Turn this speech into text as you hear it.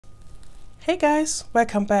Hey guys,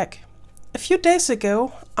 welcome back. A few days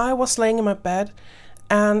ago I was laying in my bed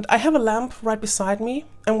and I have a lamp right beside me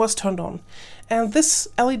and was turned on. And this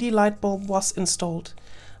LED light bulb was installed.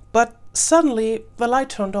 But suddenly the light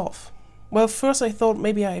turned off. Well, first I thought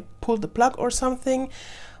maybe I pulled the plug or something,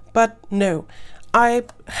 but no. I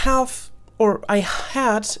had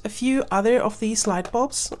a few other of these light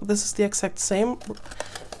bulbs. This is the exact same,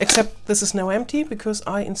 except this is now empty because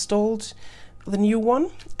I installed the new one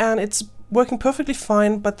and it's working perfectly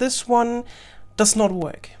fine, but this one does not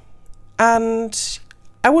work. And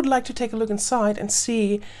I would like to take a look inside and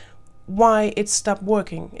see why it stopped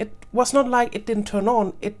working. It was not like it didn't turn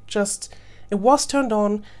on, it was turned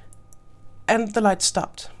on and the light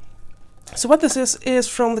stopped. So what this is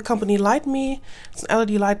from the company LightMe. It's an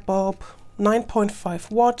LED light bulb, 9.5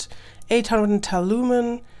 watt, 810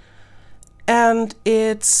 lumen, and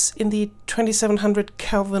it's in the 2700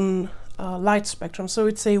 Kelvin light spectrum. So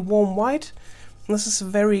it's a warm white. This is a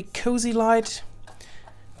very cozy light.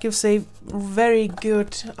 Gives a very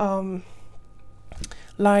good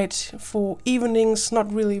light for evenings,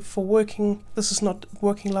 not really for working. This is not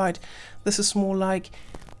working light. This is more like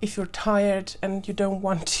if you're tired and you don't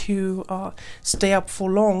want to stay up for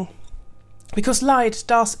long. Because light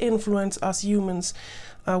does influence us humans.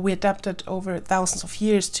 We adapted over thousands of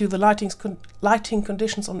years to the lighting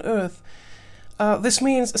conditions on Earth. This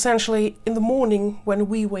means essentially in the morning when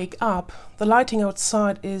we wake up, the lighting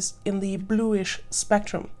outside is in the bluish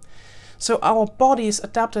spectrum. So our body is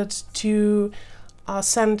adapted to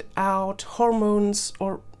send out hormones,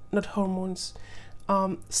 or not hormones,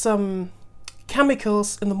 some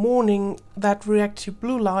chemicals in the morning that react to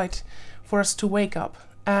blue light for us to wake up.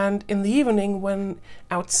 And in the evening, when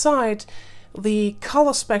outside, the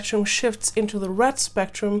color spectrum shifts into the red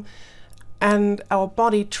spectrum and our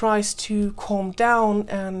body tries to calm down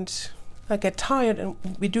and get tired, and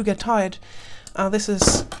we do get tired. This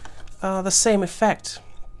is the same effect.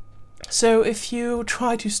 So if you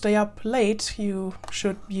try to stay up late, you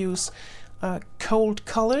should use cold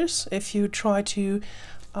colors. If you try to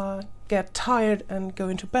get tired and go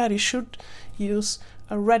into bed, you should use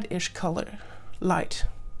a reddish color light.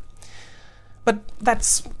 But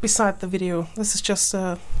that's beside the video. This is just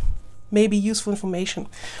maybe useful information.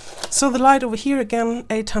 So the light over here again,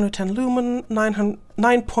 810 lumen,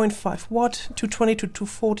 9.5 watt, 220 to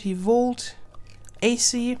 240 volt,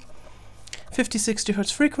 AC, 50-60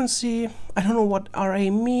 Hertz frequency. I don't know what RA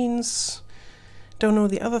means. Don't know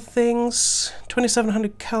the other things.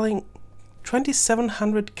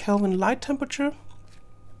 2700 Kelvin light temperature.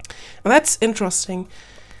 And that's interesting.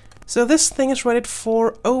 So this thing is rated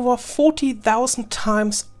for over 40,000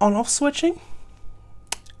 times on-off switching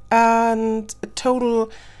and a total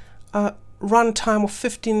run time of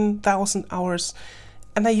 15,000 hours.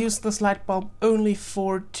 And I used this light bulb only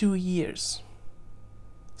for 2 years.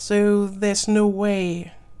 So there's no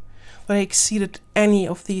way that I exceeded any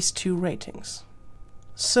of these two ratings.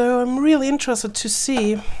 So I'm really interested to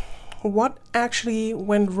see what actually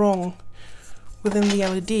went wrong within the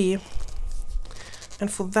LED.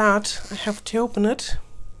 And for that I have to open it,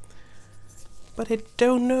 but I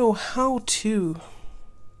don't know how to,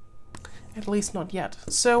 at least not yet.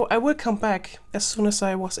 So I will come back as soon as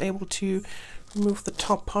I was able to remove the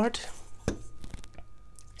top part.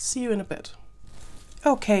 See you in a bit.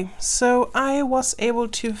 Okay, so I was able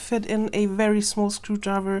to fit in a very small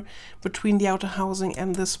screwdriver between the outer housing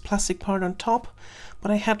and this plastic part on top, but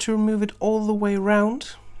I had to remove it all the way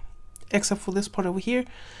around, except for this part over here.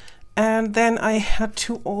 And then I had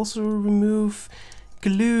to also remove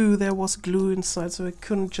glue. There was glue inside, so I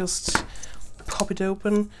couldn't just pop it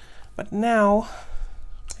open. But now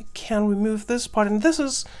I can remove this part, and this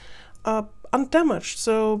is undamaged,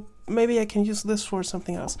 so maybe I can use this for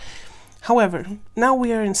something else. However, now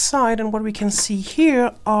we are inside, and what we can see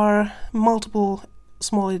here are multiple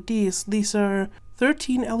small LEDs. These are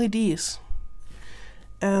 13 LEDs,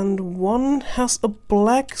 and one has a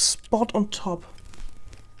black spot on top.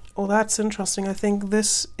 Oh, that's interesting. I think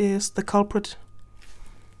this is the culprit.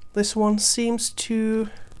 This one seems to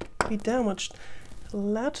be damaged.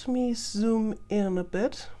 Let me zoom in a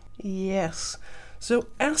bit. Yes. So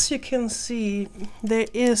as you can see, there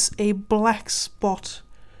is a black spot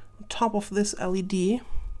on top of this LED.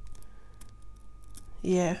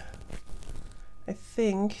 Yeah. I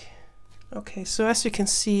think. Okay, so as you can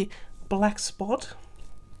see, black spot.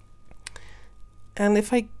 And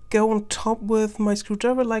if I go on top with my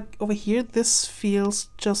screwdriver, like over here, this feels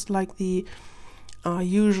just like the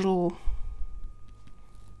usual,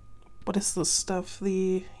 what is this stuff?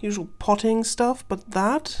 The usual potting stuff, but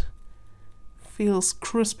that feels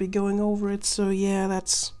crispy going over it. So yeah,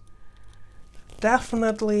 that's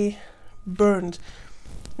definitely burned.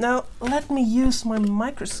 Now let me use my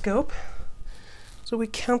microscope so we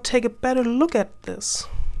can take a better look at this.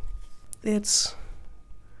 It's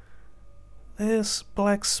this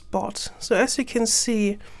black spot. So as you can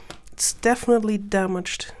see, it's definitely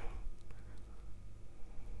damaged.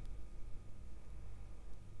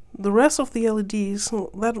 The rest of the LEDs,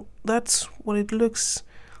 that's what it looks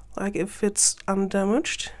like if it's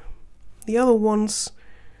undamaged. The other ones,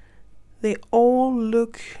 they all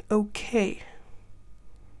look okay.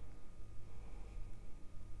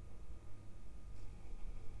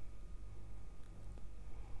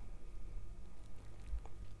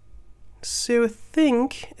 So I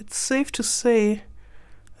think it's safe to say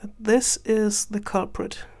that this is the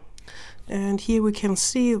culprit. And here we can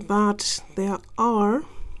see that there are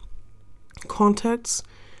contacts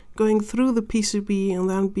going through the PCB and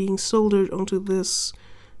then being soldered onto this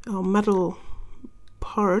metal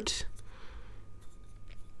part.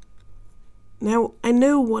 Now I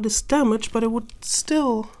know what is damaged, but I would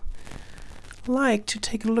still like to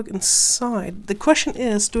take a look inside. The question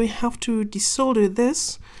is, do I have to desolder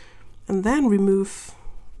this and then remove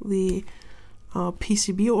the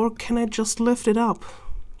PCB, or can I just lift it up?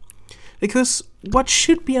 Because what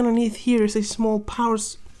should be underneath here is a small power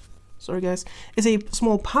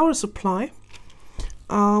supply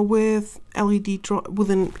with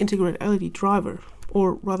an integrated LED driver,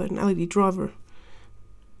 or rather an LED driver.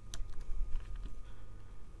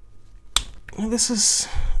 And this is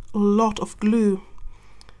a lot of glue,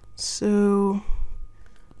 so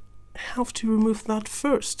I have to remove that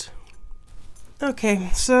first. Okay,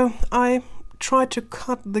 so I tried to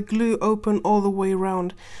cut the glue open all the way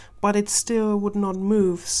around, but it still would not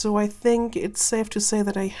move. So I think it's safe to say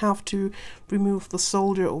that I have to remove the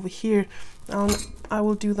solder over here. I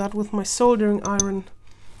will do that with my soldering iron,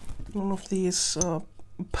 one of these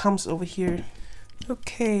pumps over here.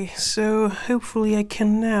 Okay, so hopefully I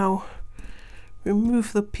can now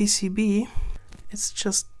remove the PCB. It's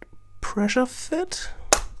just pressure fit.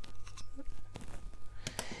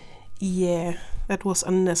 Yeah, that was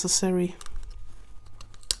unnecessary.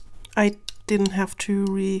 I didn't have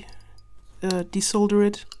to desolder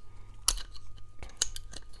it.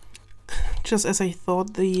 Just as I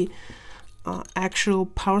thought, the actual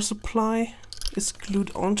power supply is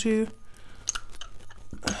glued onto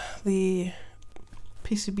the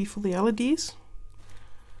PCB for the LEDs.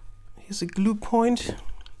 Here's a glue point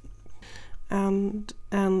and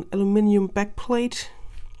an aluminium backplate.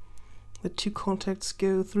 The two contacts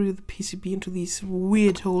go through the PCB into these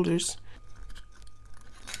weird holders.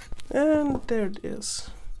 And there it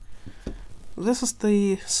is. This is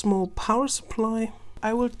the small power supply.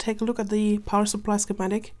 I will take a look at the power supply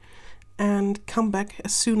schematic and come back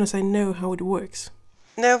as soon as I know how it works.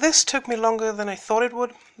 Now this took me longer than I thought it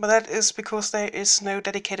would, but that is because there is no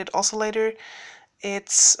dedicated oscillator.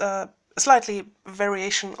 It's a slightly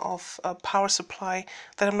variation of a power supply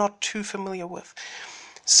that I'm not too familiar with.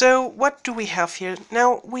 So what do we have here?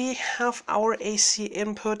 Now we have our AC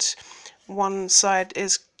input. One side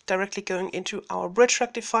is directly going into our bridge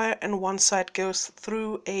rectifier and one side goes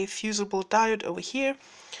through a fusible diode over here,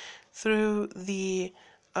 through the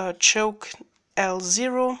choke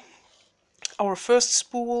L0, our first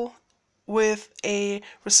spool, with a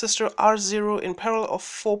resistor R0 in parallel of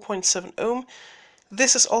 4.7 ohm.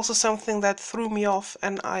 This is also something that threw me off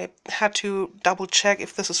and I had to double check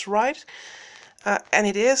if this is right. And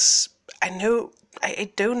it is. I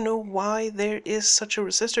don't know why there is such a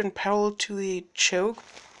resistor in parallel to the choke,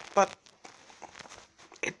 but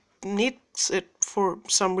it needs it for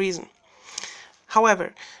some reason.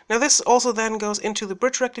 However, now this also then goes into the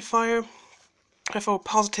bridge rectifier. We have our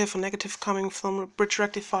positive and negative coming from the bridge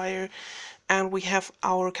rectifier, and we have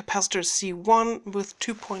our capacitor C1 with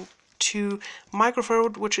 2.2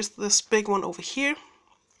 microfarad, which is this big one over here.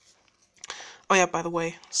 Oh yeah, by the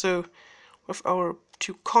way, so with our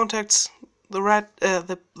two contacts,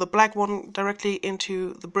 the black one directly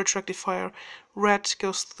into the bridge rectifier, red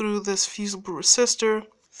goes through this fusible resistor,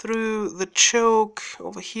 through the choke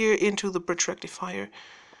over here into the bridge rectifier,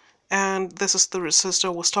 and this is the resistor I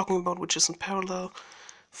was talking about, which is in parallel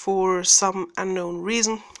for some unknown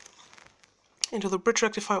reason into the bridge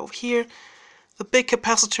rectifier over here. The big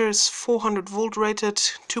capacitor is 400 volt rated,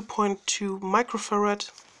 2.2 microfarad.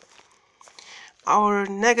 Our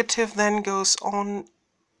negative then goes on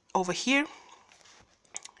over here.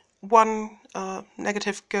 One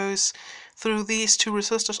negative goes through these two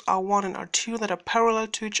resistors R1 and R2 that are parallel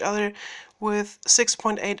to each other with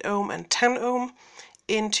 6.8 ohm and 10 ohm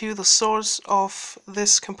into the source of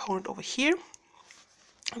this component over here.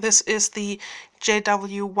 This is the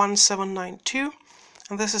JW1792,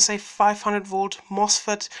 And this is a 500 volt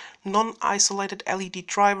MOSFET non-isolated LED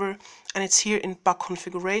driver, and it's here in buck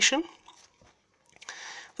configuration.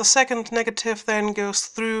 The second negative then goes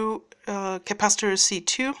through capacitor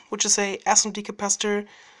C2, which is a SMD capacitor,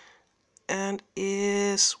 and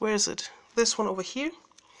is, where is it? This one over here.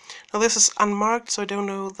 Now this is unmarked, so I don't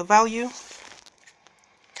know the value.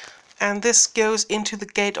 And this goes into the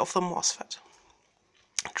gate of the MOSFET.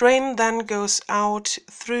 Drain then goes out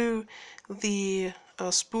through the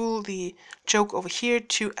spool, the choke over here,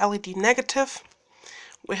 to LED negative.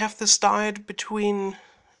 We have this diode between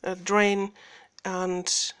drain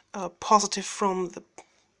and positive from the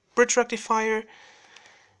bridge rectifier,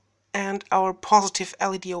 and our positive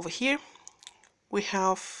LED over here. We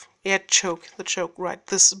have the choke, right,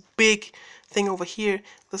 this big thing over here,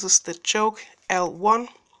 this is the choke, L1,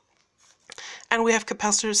 and we have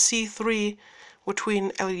capacitor C3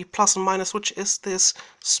 between LED plus and minus, which is this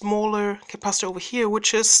smaller capacitor over here,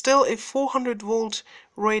 which is still a 400 volt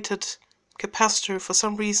rated capacitor. For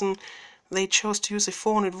some reason they chose to use a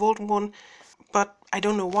 400 volt one, but I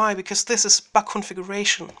don't know why, because this is buck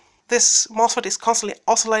configuration. This MOSFET is constantly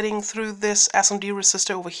oscillating through this SMD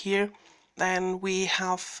resistor over here. Then we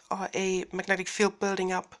have a magnetic field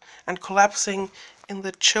building up and collapsing in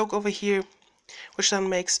the choke over here, which then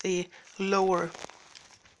makes a lower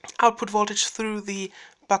output voltage through the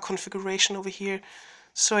buck configuration over here.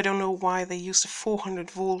 So I don't know why they used a 400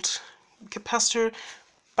 volt capacitor,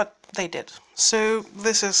 but they did. So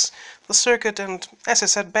this is the circuit, and as I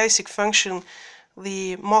said, basic function.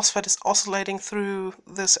 The MOSFET is oscillating through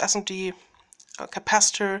this SMD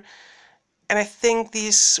capacitor, and I think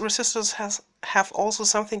these resistors have also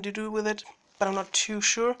something to do with it, but I'm not too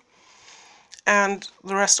sure. And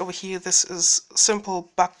the rest over here, this is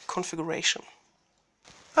simple buck configuration.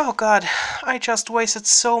 Oh god, I just wasted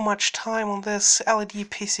so much time on this LED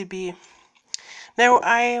PCB. Now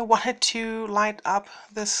I wanted to light up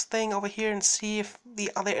this thing over here and see if the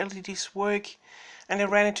other LEDs work, and I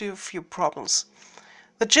ran into a few problems.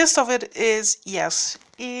 The gist of it is, yes,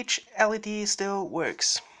 each LED still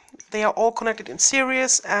works. They are all connected in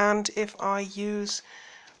series, and if I use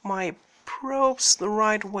my probes the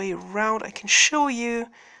right way around, I can show you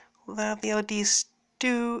that the LEDs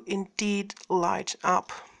do indeed light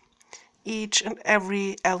up. Each and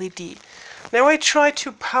every LED. Now I tried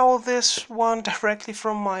to power this one directly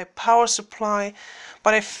from my power supply,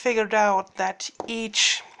 but I figured out that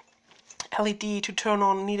each LED to turn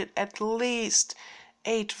on needed at least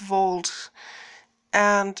 8 volts,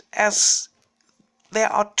 and as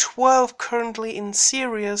there are 12 currently in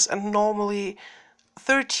series and normally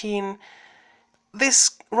 13,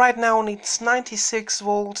 this right now needs 96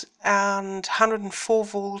 volt and 104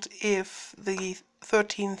 volt if the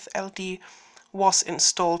 13th LED was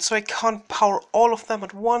installed. So I can't power all of them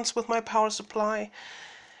at once with my power supply,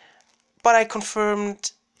 but I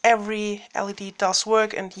confirmed every LED does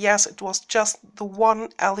work, and yes, it was just the one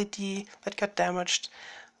LED that got damaged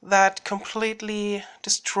that completely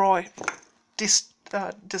destroyed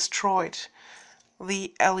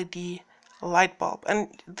the LED light bulb.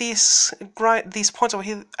 And these points over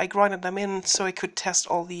here, I grinded them in so I could test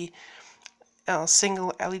all the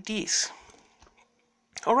single LEDs.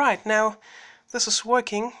 Alright, now this is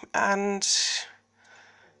working, and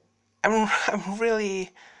I'm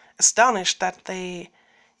really astonished that they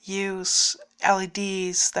use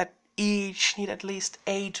LEDs that each need at least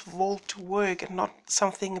 8 volt to work, and not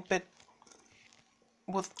something a bit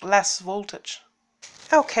with less voltage.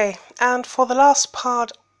 Okay, and for the last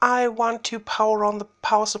part, I want to power on the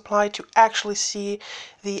power supply to actually see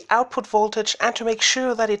the output voltage and to make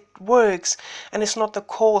sure that it works and is not the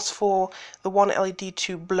cause for the one LED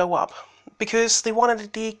to blow up. Because the one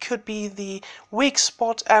LED could be the weak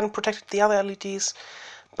spot and protected the other LEDs,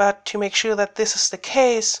 but to make sure that this is the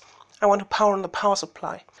case, I want to power on the power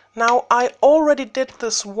supply. Now, I already did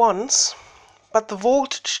this once, but the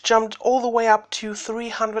voltage jumped all the way up to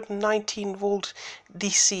 319 volt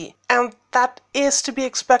DC. And that is to be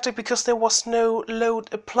expected because there was no load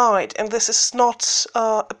applied. And this is not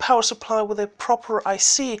a power supply with a proper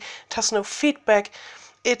IC. It has no feedback.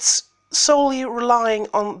 It's solely relying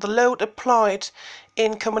on the load applied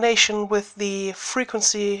in combination with the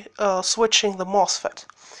frequency switching the MOSFET.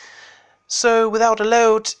 So without a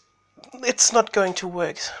load, it's not going to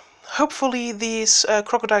work. Hopefully these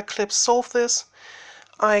crocodile clips solve this.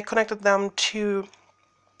 I connected them to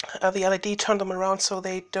the LED, turned them around so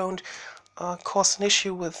they don't cause an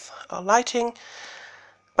issue with lighting.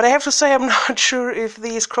 But I have to say I'm not sure if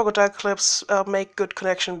these crocodile clips make good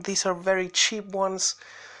connection. These are very cheap ones.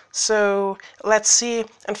 So let's see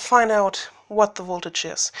and find out what the voltage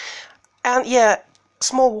is. And yeah,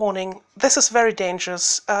 small warning, this is very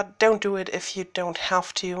dangerous. Don't do it if you don't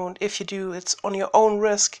have to, and if you do, it's on your own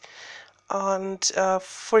risk. And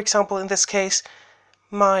for example, in this case,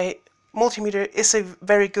 my multimeter is a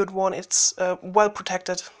very good one. It's well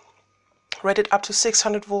protected, rated up to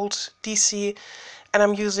 600 volt DC, and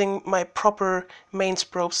I'm using my proper mains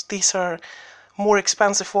probes. These are more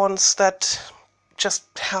expensive ones that just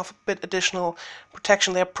have a bit additional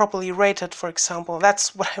protection. They're properly rated, for example.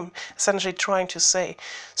 That's what I'm essentially trying to say.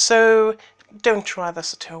 So don't try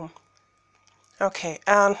this at home. Okay,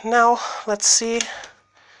 and now let's see.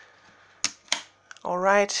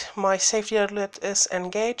 Alright, my safety outlet is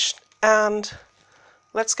engaged, and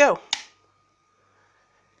let's go.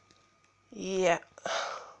 Yeah.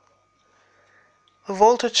 The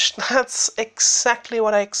voltage, that's exactly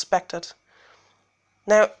what I expected.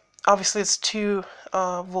 Now, obviously it's 2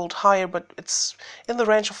 volt higher, but it's in the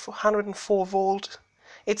range of 104 volt.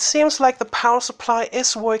 It seems like the power supply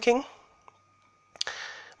is working.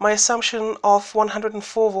 My assumption of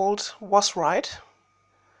 104 volt was right.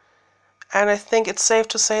 And I think it's safe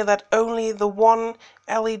to say that only the one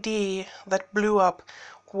LED that blew up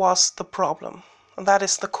was the problem. And that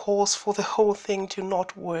is the cause for the whole thing to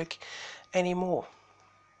not work anymore.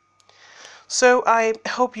 So I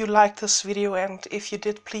hope you liked this video, and if you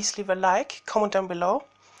did, please leave a like, comment down below.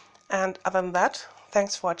 And other than that,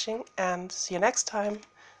 thanks for watching and see you next time.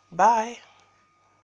 Bye!